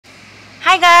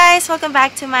guys! Welcome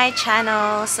back to my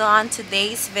channel. So on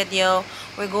today's video,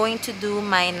 we're going to do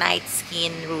my night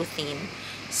skin routine.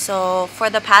 So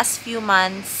for the past few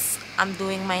months, I'm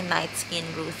doing my night skin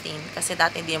routine. Kasi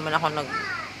dati hindi naman ako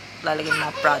naglalagay ng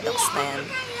mga products na yan.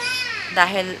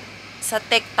 Dahil sa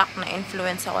TikTok,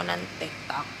 na-influence ako ng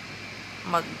TikTok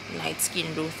mag night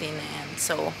skin routine na yan.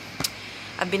 So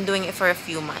I've been doing it for a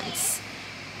few months.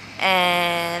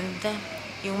 And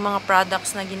yung mga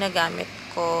products na ginagamit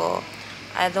ko,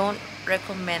 I don't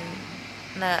recommend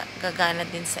na gagana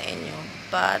din sa inyo.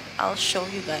 But I'll show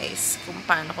you guys kung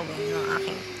paano ko gawin ang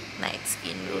aking night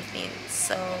skin routine.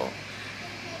 So,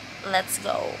 let's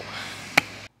go!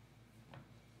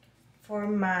 For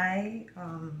my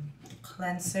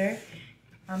cleanser,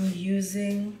 I'm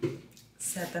using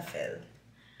Cetaphil.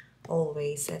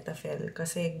 Always Cetaphil.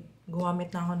 Kasi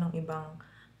gumamit na ako ng ibang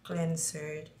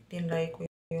cleanser. Tinry ko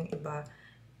yung iba.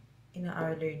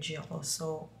 Ina-allergy ako.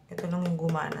 So, ito lang yung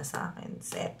gumana sa akin.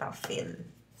 Cetaphil.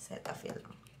 Cetaphil.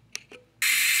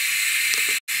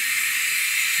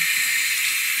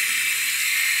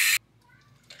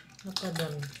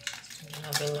 Napadon.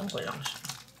 Naganyan ko lang siya.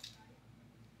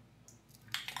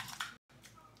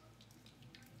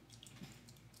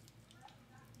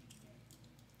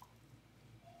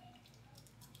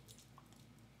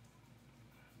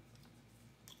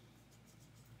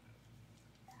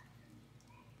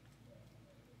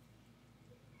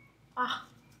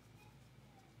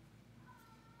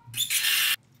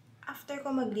 After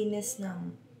ko maglinis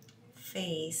ng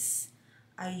face,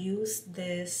 I use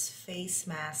this face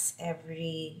mask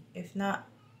if not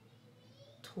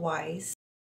twice,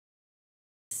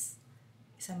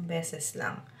 isang beses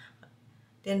lang.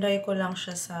 Tinry ko lang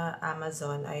siya sa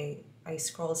Amazon. I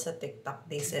scroll sa TikTok.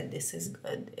 They said this is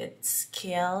good. It's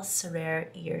Kiehl's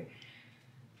Rare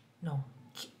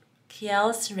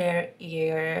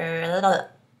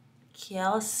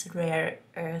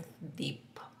Earth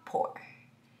Deep Pore.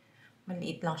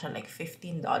 Maliit lang siya, like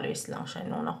 $15 lang siya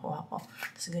nung nakuha ko.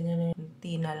 Tapos ganyan yung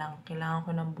tina lang. Kailangan ko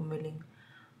nang bumiling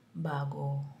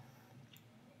bago.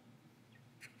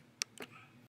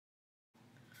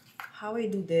 How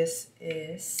I do this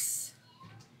is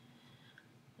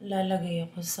lalagay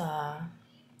ako sa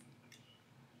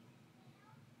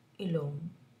ilong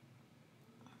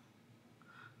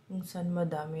kung saan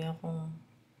madami akong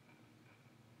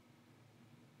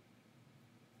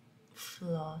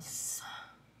floss.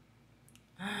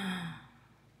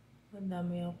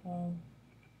 Madami akong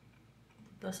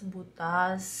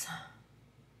butas-butas.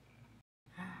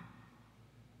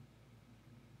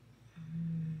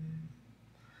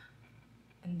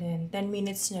 And then, 10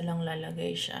 minutes nyo lang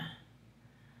lalagay siya.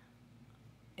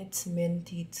 It's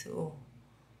minty too.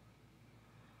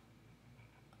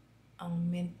 Ang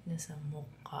mint na sa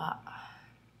mukha.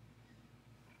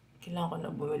 Kailangan ko na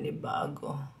bumili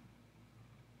bago.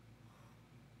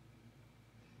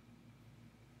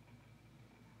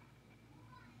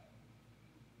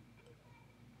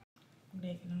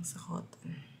 Lagay ko lang sa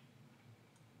cotton.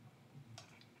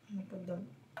 Ano pa doon?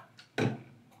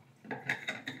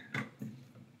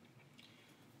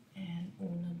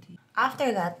 After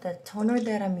that, the toner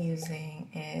that I'm using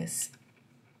is,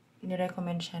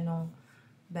 nirecommend siya nung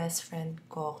best friend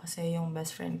ko. Kasi yung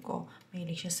best friend ko,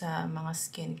 mahilig siya sa mga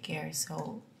skincare.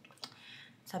 So,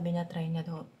 sabi niya, try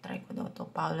ko daw to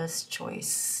Paula's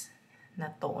Choice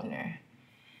na toner.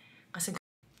 Kasi,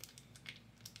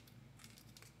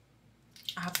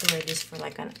 I have to wear this for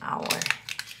like an hour.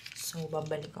 So,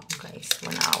 babalik ako guys,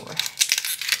 1 hour.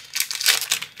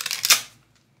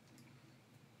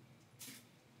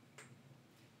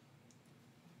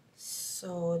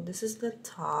 So, this is the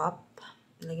top.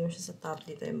 Ilagay mo siya sa top,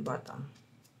 dito yung bottom.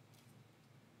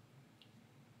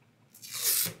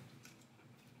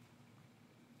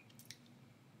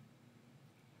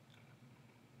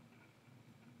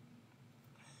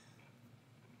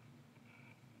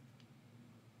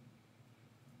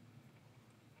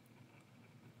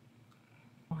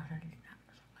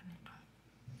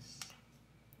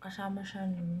 Kasama siya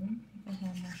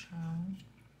siyang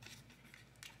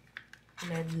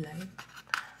LED light.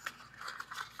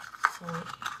 So,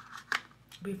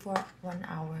 before 1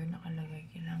 hour nakalagay,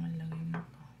 kailangan lagay mo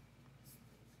to.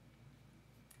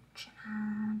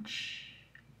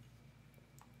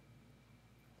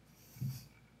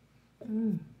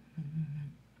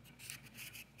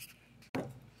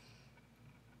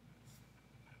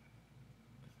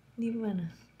 Hindi ba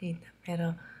nakita?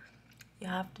 Pero, you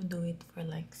have to do it for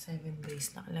like 7 days.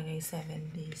 Nakalagay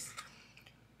 7 days.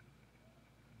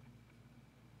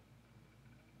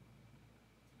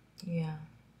 Yeah.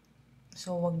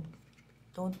 So,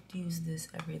 don't use this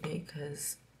every day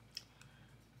because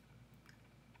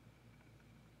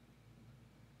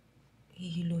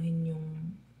hihiluhin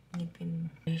yung ngipin mo.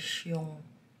 Yung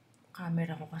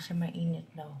camera ko kasi mainit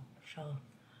daw. So,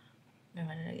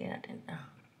 nakalagyan natin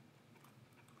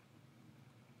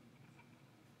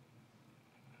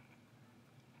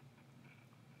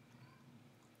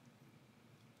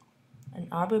And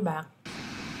I'll be back.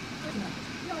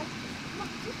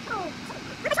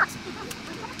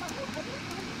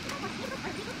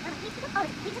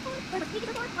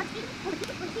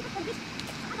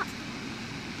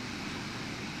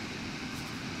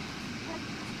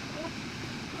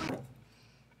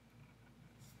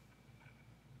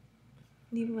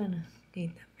 Hindi ba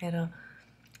nakita? Pero,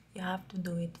 you have to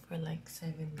do it for like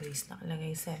 7 days.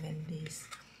 Nakalagay 7 days.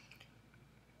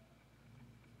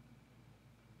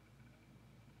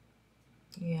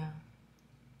 Yeah.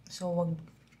 So,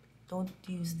 don't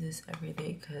use this every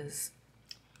day because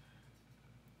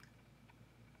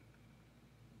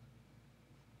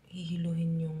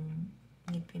hihiluhin yung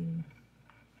ngipin mo.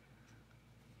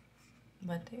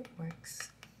 But it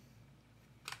works.